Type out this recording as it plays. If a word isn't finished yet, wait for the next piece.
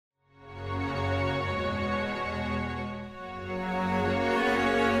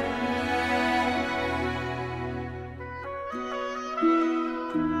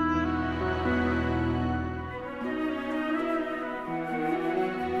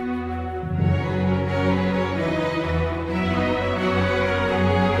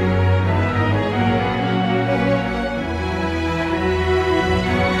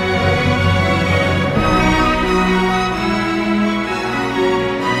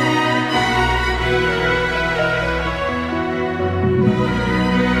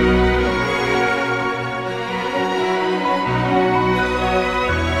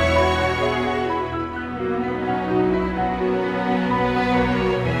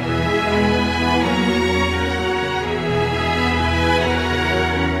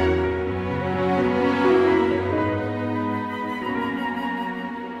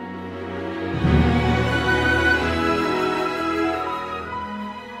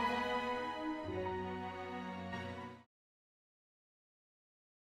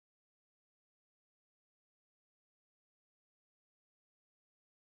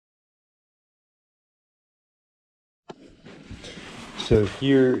So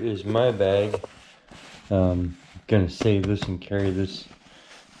here is my bag. I'm gonna save this and carry this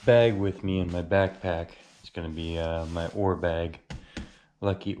bag with me in my backpack. It's gonna be my ore bag,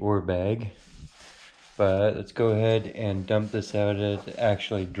 lucky ore bag. But let's go ahead and dump this out. It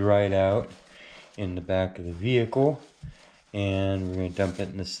actually dried out in the back of the vehicle, and we're gonna dump it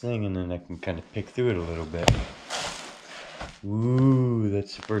in this thing, and then I can kind of pick through it a little bit. Ooh,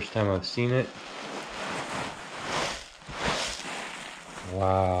 that's the first time I've seen it.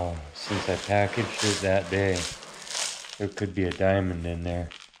 Wow, since I packaged it that day, there could be a diamond in there.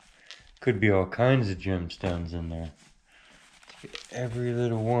 Could be all kinds of gemstones in there. Every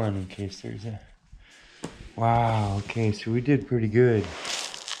little one in case there's a... Wow, okay, so we did pretty good.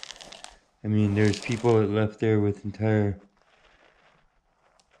 I mean, there's people that left there with entire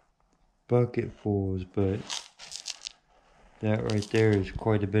bucketfuls, but that right there is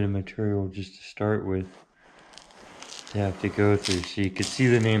quite a bit of material just to start with. To have to go through. So you could see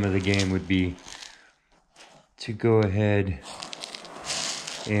the name of the game would be to go ahead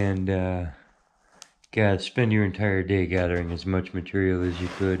and spend your entire day gathering as much material as you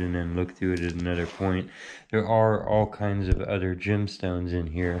could and then look through it at another point. There are all kinds of other gemstones in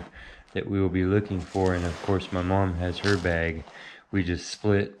here that we will be looking for, and of course my mom has her bag. We just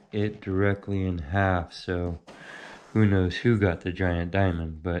split it directly in half, so who knows who got the giant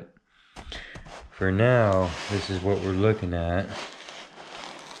diamond, but for now, this is what we're looking at.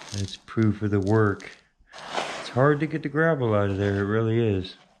 It's proof of the work. It's hard to get the gravel out of there, it really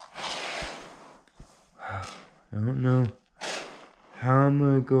is. I don't know how I'm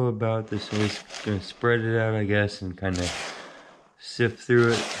gonna go about this. I'm just gonna spread it out, I guess, and kind of sift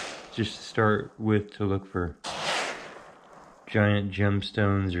through it just to start with, to look for giant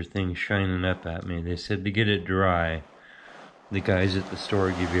gemstones or things shining up at me. They said to get it dry. The guys at the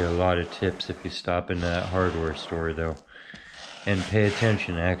store give you a lot of tips if you stop in that hardware store, though. And pay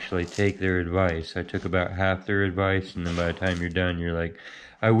attention, actually take their advice. I took about half their advice, and then by the time you're done, you're like,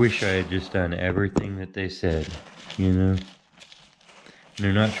 I wish I had just done everything that they said, you know? And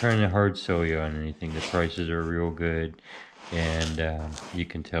they're not trying to hard sell you on anything. The prices are real good, and you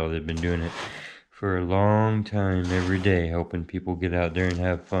can tell they've been doing it for a long time, every day, helping people get out there and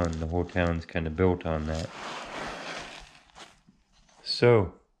have fun. The whole town's kind of built on that.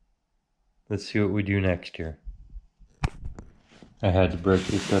 So, let's see what we do next here. I had to break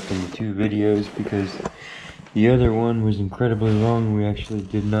this up into 2 videos because the other one was incredibly long. We actually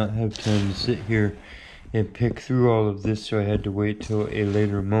did not have time to sit here and pick through all of this, so I had to wait till a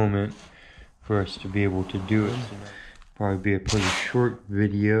later moment for us to be able to do it. Probably be a pretty short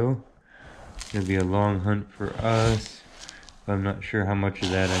video. It's going to be a long hunt for us. I'm not sure how much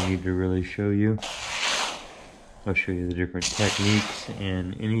of that I need to really show you. I'll show you the different techniques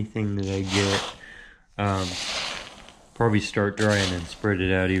and anything that I get. Probably start drying and spread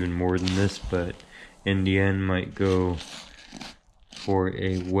it out even more than this, but in the end might go for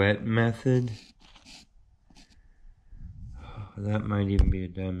a wet method. Oh, that might even be a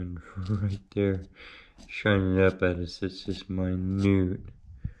diamond right there, shining up at us. It's just minute.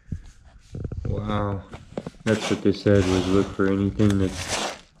 Wow, that's what they said, was look for anything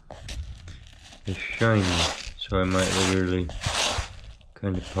that's shiny. So I might literally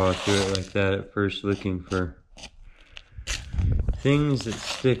kind of paw through it like that at first, looking for things that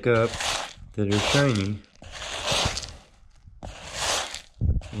stick up that are shiny.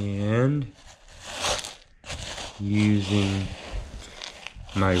 And using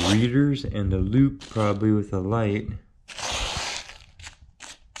my readers and a loop, probably with a light,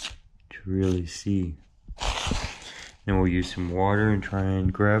 to really see. Then we'll use some water and try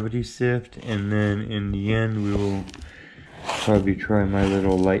and gravity sift, and then in the end we will probably try my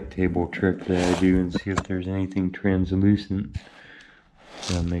little light table trick that I do and see if there's anything translucent.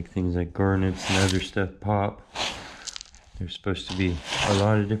 That'll make things like garnets and other stuff pop. There's supposed to be a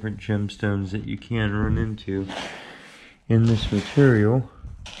lot of different gemstones that you can run into in this material.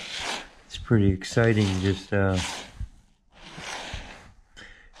 It's pretty exciting just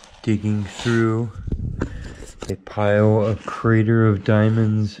digging through a pile of crater of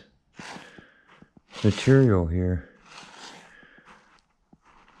diamonds material here.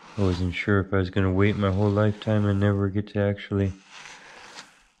 I wasn't sure if I was going to wait my whole lifetime and never get to actually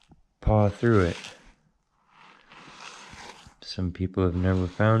paw through it. Some people have never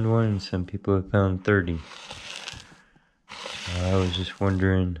found one, and some people have found 30. So I was just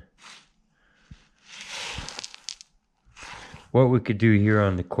wondering what we could do here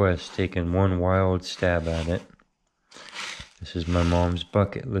on the quest, taking one wild stab at it. This is my mom's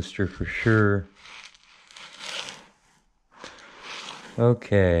bucket lister for sure.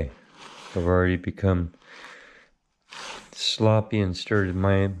 Okay, I've already become sloppy and started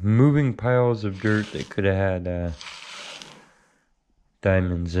moving piles of dirt that could have had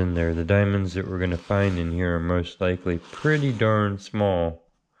diamonds in there. The diamonds that we're going to find in here are most likely pretty darn small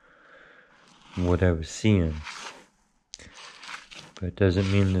from what I was seeing. But it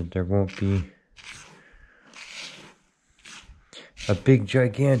doesn't mean that there won't be a big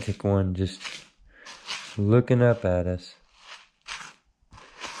gigantic one just looking up at us.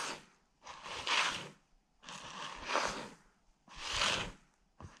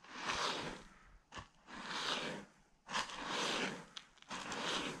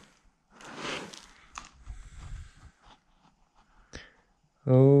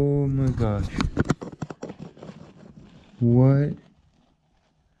 Oh my gosh. What?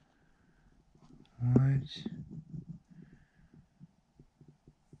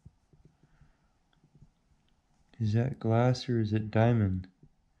 Is that glass or is it diamond?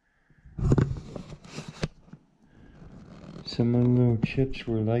 Some of the little chips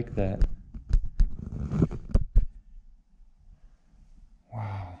were like that.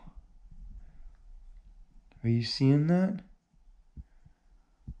 Wow. Are you seeing that?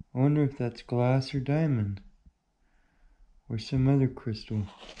 I wonder if that's glass or diamond. Or some other crystal.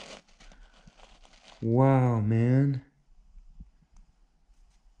 Wow, man.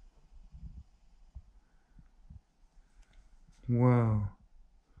 Wow.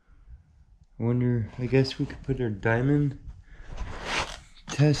 I wonder, I guess we could put our diamond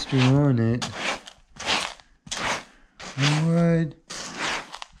tester on it. What?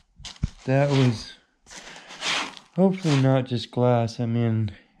 That was hopefully not just glass. I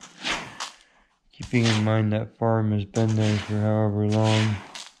mean, keeping in mind that farm has been there for however long.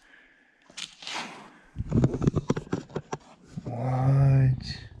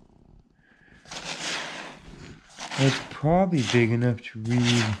 What? That's probably big enough to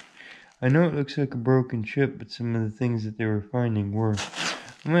read. I know it looks like a broken chip, but some of the things that they were finding were.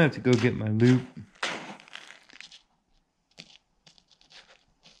 I'm gonna have to go get my loupe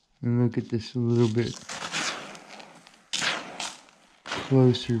and look at this a little bit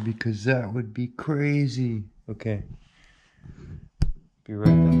closer because that would be crazy. Okay. Be right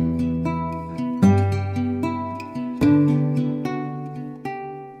back.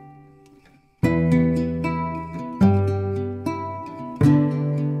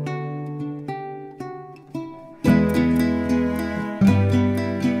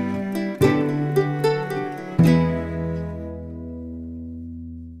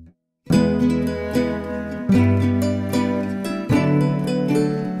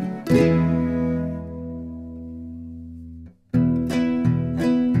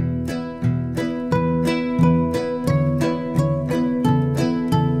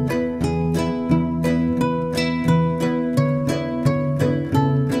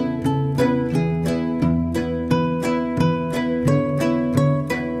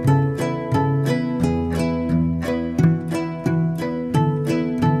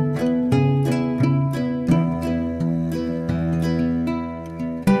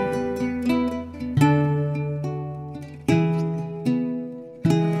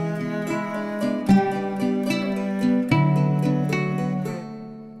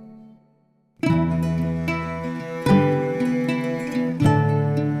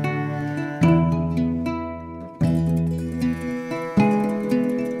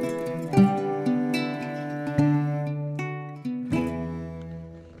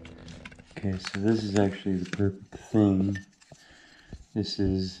 Okay, so this is actually the perfect thing. This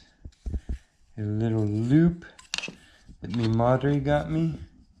is a little loop that me madre got me.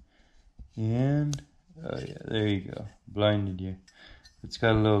 And, oh yeah, there you go. Blinded you. It's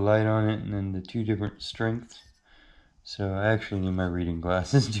got a little light on it and then the two different strengths. So I actually need my reading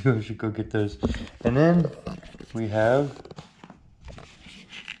glasses too. I should go get those. And then we have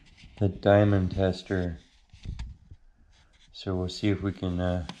the diamond tester. So we'll see if we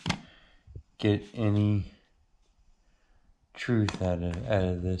can get any truth out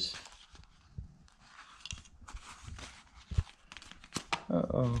of this.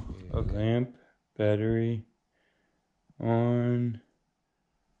 Uh-oh. Okay. Lamp, battery, on,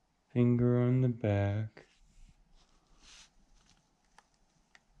 finger on the back.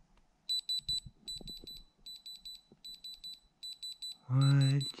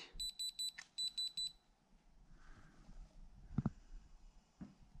 What?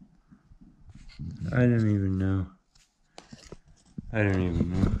 I don't even know. I don't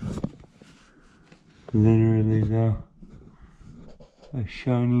even know. Literally though. A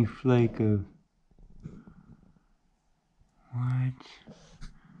shiny flake of... What?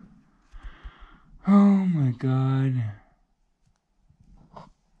 Oh my god.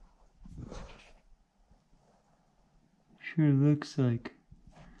 Sure looks like.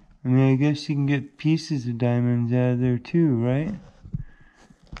 I mean, I guess you can get pieces of diamonds out of there too, right?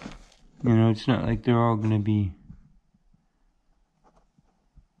 You know, it's not like they're all gonna be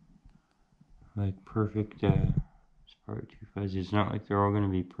like perfect, it's probably too fuzzy. It's not like they're all gonna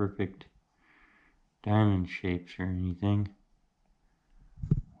be perfect diamond shapes or anything.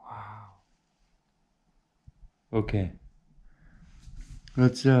 Wow. Okay.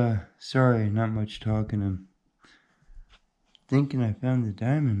 Let's, sorry, not much talking. I'm thinking I found the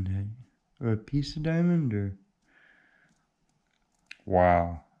diamond, or a piece of diamond, or...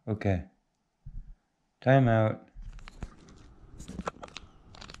 Wow. Okay. Time out.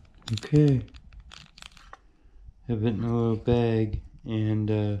 Okay. Have it in a little bag, and,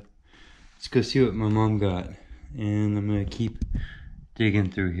 let's go see what my mom got. And I'm gonna keep digging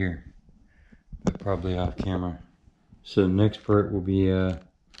through here, but probably off camera. So the next part will be,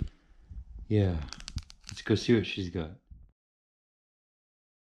 yeah, let's go see what she's got.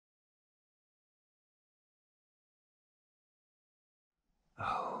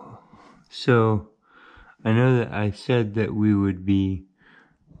 Oh, so I know that I said that we would be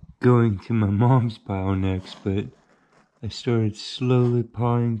going to my mom's pile next, but I started slowly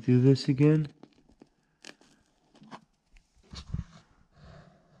pawing through this again.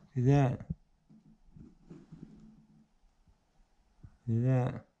 Look at that. Look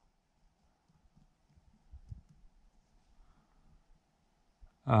at that.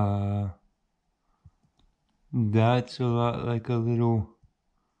 That's a lot like a little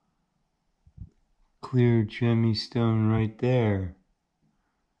clear gemmy stone right there.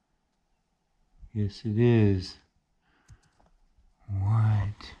 Yes, it is.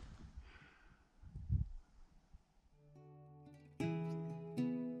 What?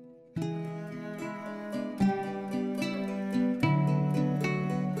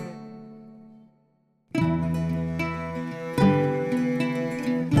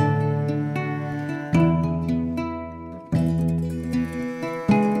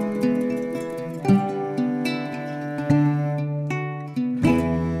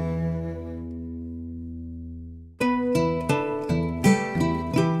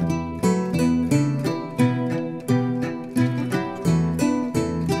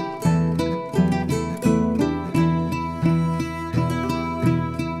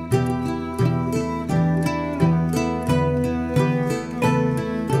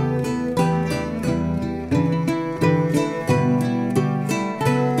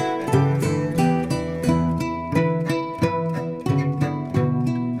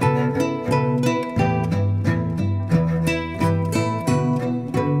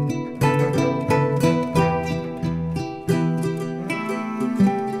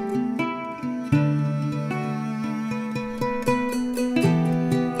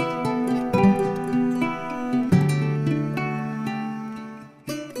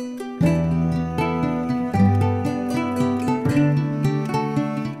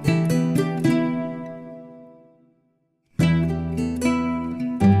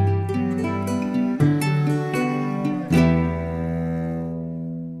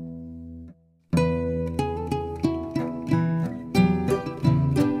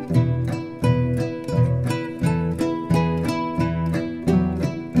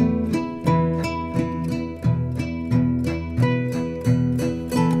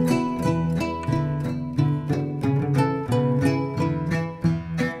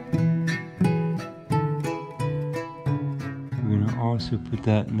 Also put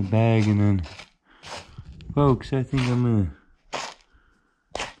that in the bag, and then, folks, I think I'm gonna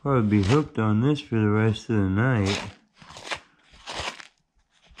probably be hooked on this for the rest of the night.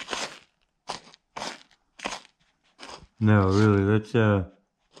 No, really, let's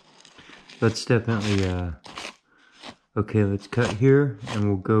definitely, okay, let's cut here, and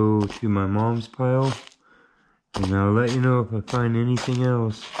we'll go to my mom's pile, and I'll let you know if I find anything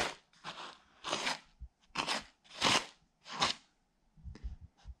else.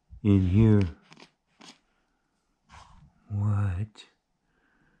 In here. What?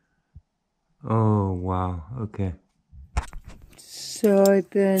 Oh, wow. Okay. So I've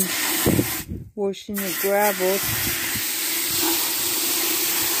been washing the gravel.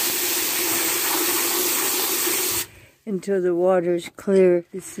 Until the water's clear.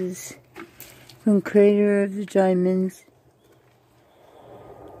 This is from Crater of the Diamonds.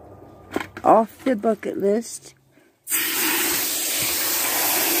 Off the bucket list.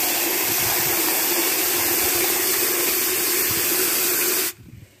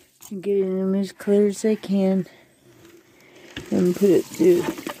 Getting them as clear as I can and put it through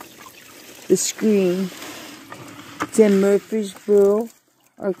the screen. It's in Murfreesboro,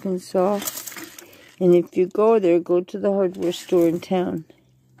 Arkansas, And if you go there, go to the hardware store in town.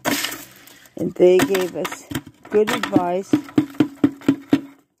 And they gave us good advice.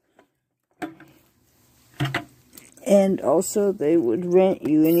 And also, they would rent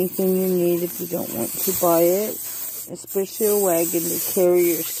you anything you need if you don't want to buy it. Especially a wagon to carry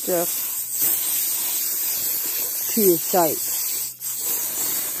your stuff to your site.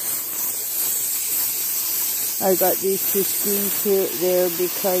 I got these 2 screens there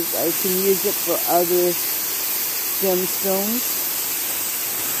because I can use it for other gemstones.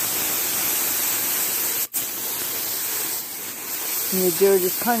 And the dirt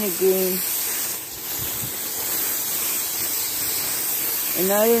is kind of green.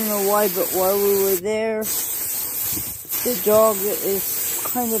 And I don't know why, but while we were there, the dog is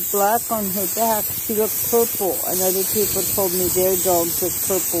kind of black on her back. She looked purple, and other people told me their dogs looked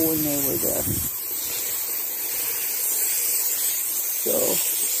purple when they were there. So,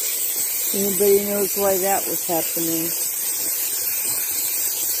 anybody knows why that was happening?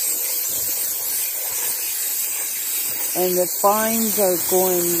 And the fines are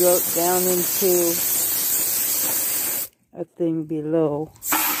going down into a thing below.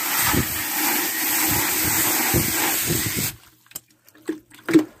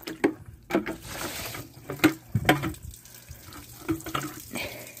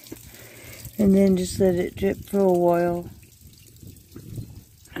 And then just let it drip for a while.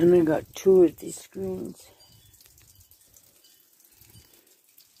 And I got 2 of these screens.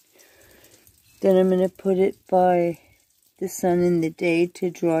 Then I'm going to put it by the sun in the day to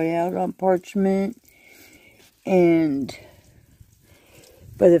dry out on parchment. And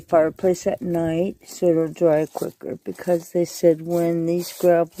by the fireplace at night so it'll dry quicker. Because they said when these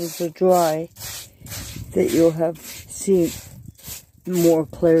gravels are dry that you'll see more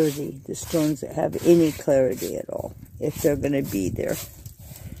clarity. The stones that have any clarity at all. If they're going to be there.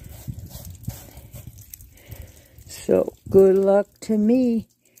 So, good luck to me.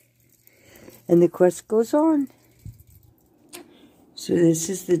 And the quest goes on. So this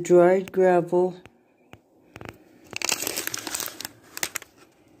is the dried gravel.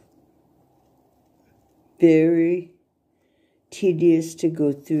 Very tedious to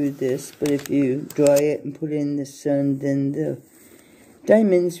go through this, but if you dry it and put it in the sun, then the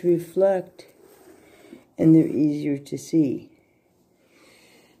diamonds reflect and they're easier to see.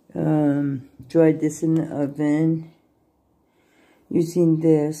 Dried this in the oven using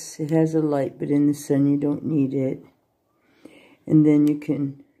this. It has a light, but in the sun you don't need it. And then you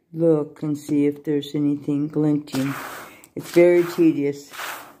can look and see if there's anything glinting. It's very tedious,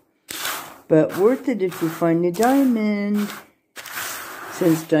 but worth it if you find a diamond,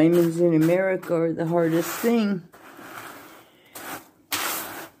 since diamonds in America are the hardest thing.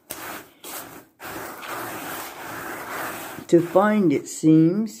 To find, it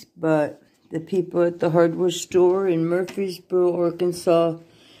seems, but the people at the hardware store in Murfreesboro, Arkansas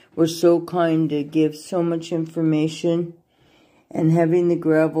were so kind to give so much information. And having the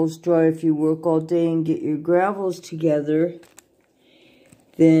gravels dry, if you work all day and get your gravels together,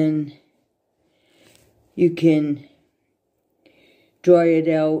 then you can dry it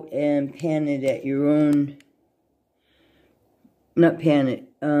out and pan it at your own, not pan it,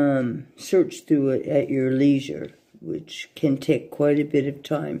 search through it at your leisure, which can take quite a bit of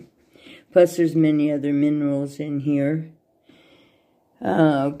time. Plus, there's many other minerals in here.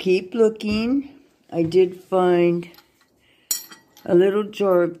 I'll keep looking. I did find a little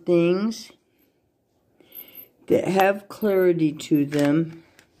jar of things that have clarity to them.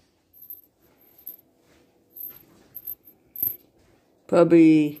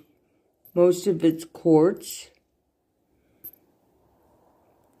 Probably most of it's quartz.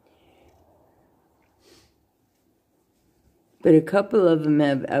 But a couple of them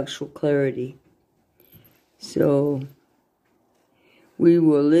have actual clarity. So we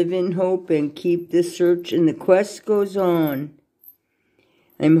will live in hope and keep the search, and the quest goes on.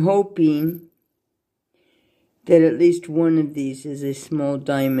 I'm hoping that at least one of these is a small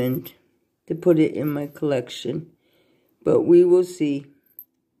diamond to put it in my collection. But we will see.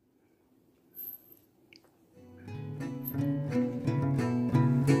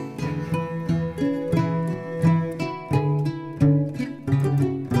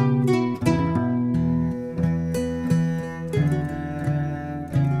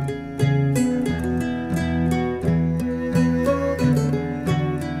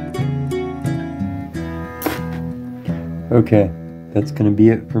 Okay, that's going to be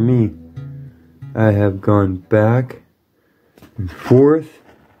it for me. I have gone back and forth,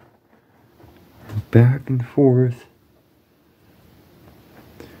 back and forth.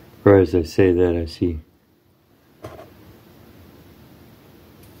 Or as I say that, I see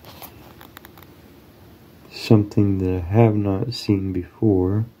something that I have not seen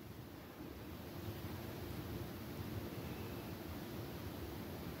before.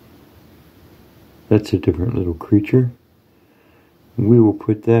 That's a different little creature. We will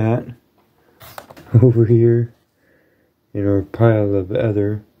put that over here in our pile of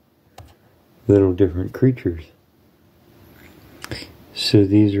other little different creatures. So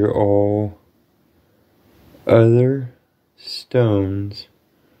these are all other stones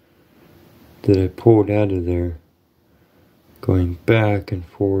that I pulled out of there, going back and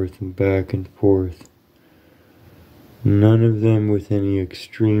forth and back and forth. None of them with any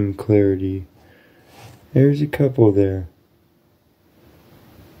extreme clarity. There's a couple there,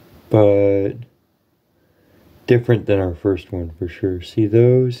 but different than our first one for sure. See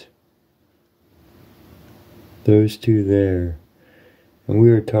those? Those two there. And we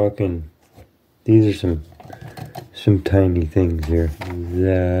were talking, these are some tiny things here.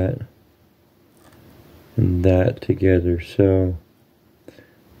 That and that together. So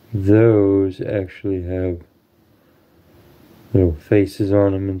those actually have little faces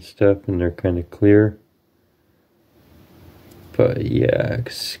on them and stuff, and they're kind of clear. But yeah,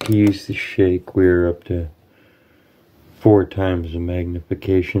 excuse the shake. We're up to 4 times the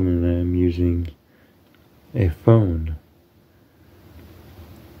magnification, and I'm using a phone.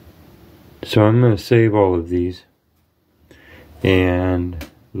 So I'm going to save all of these and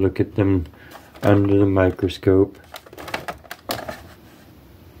look at them under the microscope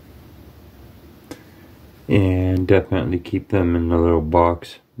and definitely keep them in the little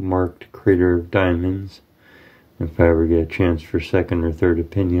box marked Crater of Diamonds if I ever get a chance for second or third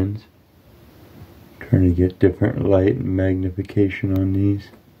opinions. Trying to get different light and magnification on these.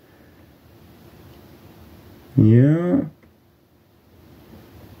 Yeah,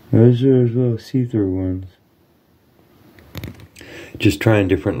 those are those little see-through ones. Just trying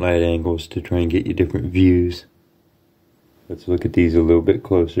different light angles to try and get you different views. Let's look at these a little bit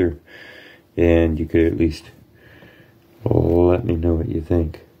closer, and you could at least let me know what you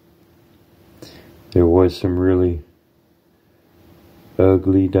think. There was some really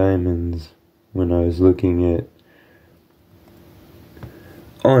ugly diamonds when I was looking at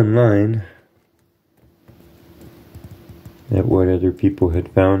online at what other people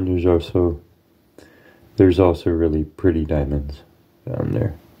had found. There's also really pretty diamonds down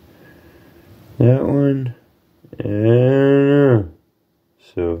there. That one,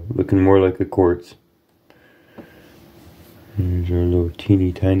 so looking more like a quartz. Here's our little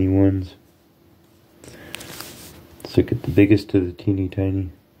teeny tiny ones. Let's look at the biggest of the teeny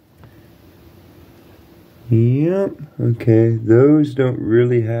tiny. Yep, okay, those don't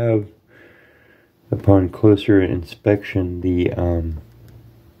really have, upon closer inspection, the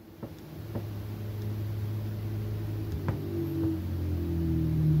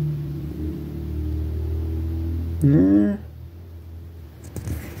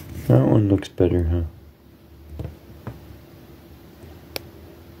that one looks better, huh?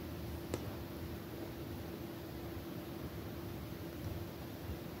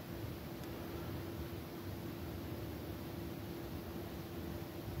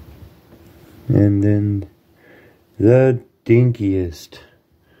 And then the dinkiest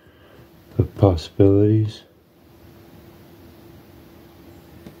of possibilities.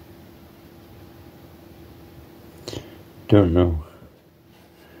 Don't know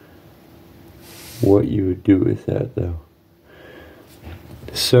what you would do with that though.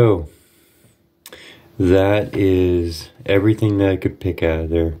 So that is everything that I could pick out of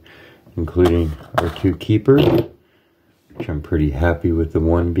there, including our 2 keepers, which I'm pretty happy with, the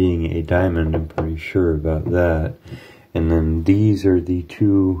one being a diamond. I'm pretty sure about that. And then these are the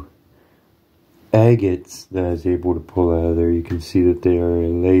 2 agates that I was able to pull out of there. You can see that they are a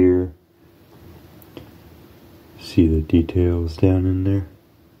layer. See the details down in there.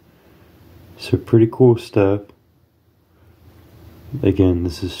 So pretty cool stuff. Again,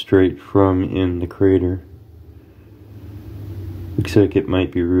 this is straight from in the crater. Looks like it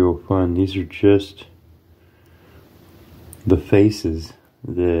might be real fun. These are just the faces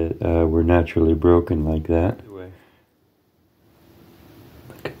that were naturally broken like that.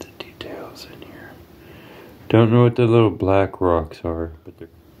 Look at the details in here. Don't know what the little black rocks are, but they're...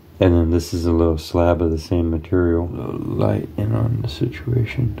 And then this is a little slab of the same material. A little light in on the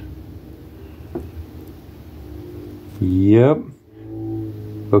situation. Yep.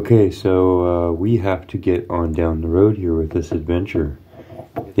 Okay, so we have to get on down the road here with this adventure.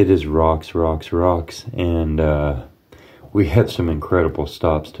 It is rocks, rocks, rocks, and we have some incredible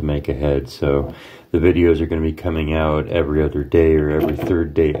stops to make ahead. So the videos are going to be coming out every other day or every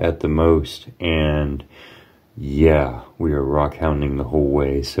 3rd day at the most. And yeah, we are rock hounding the whole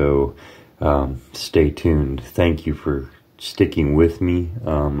way. So stay tuned. Thank you for sticking with me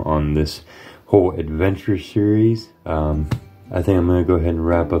on this whole adventure series. I think I'm going to go ahead and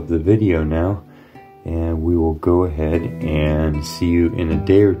wrap up the video now, and we will go ahead and see you in a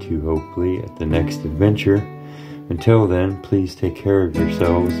day or two, hopefully, at the next adventure. Until then, please take care of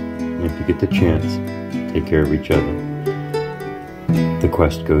yourselves, and if you get the chance, take care of each other. The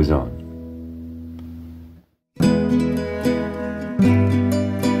quest goes on.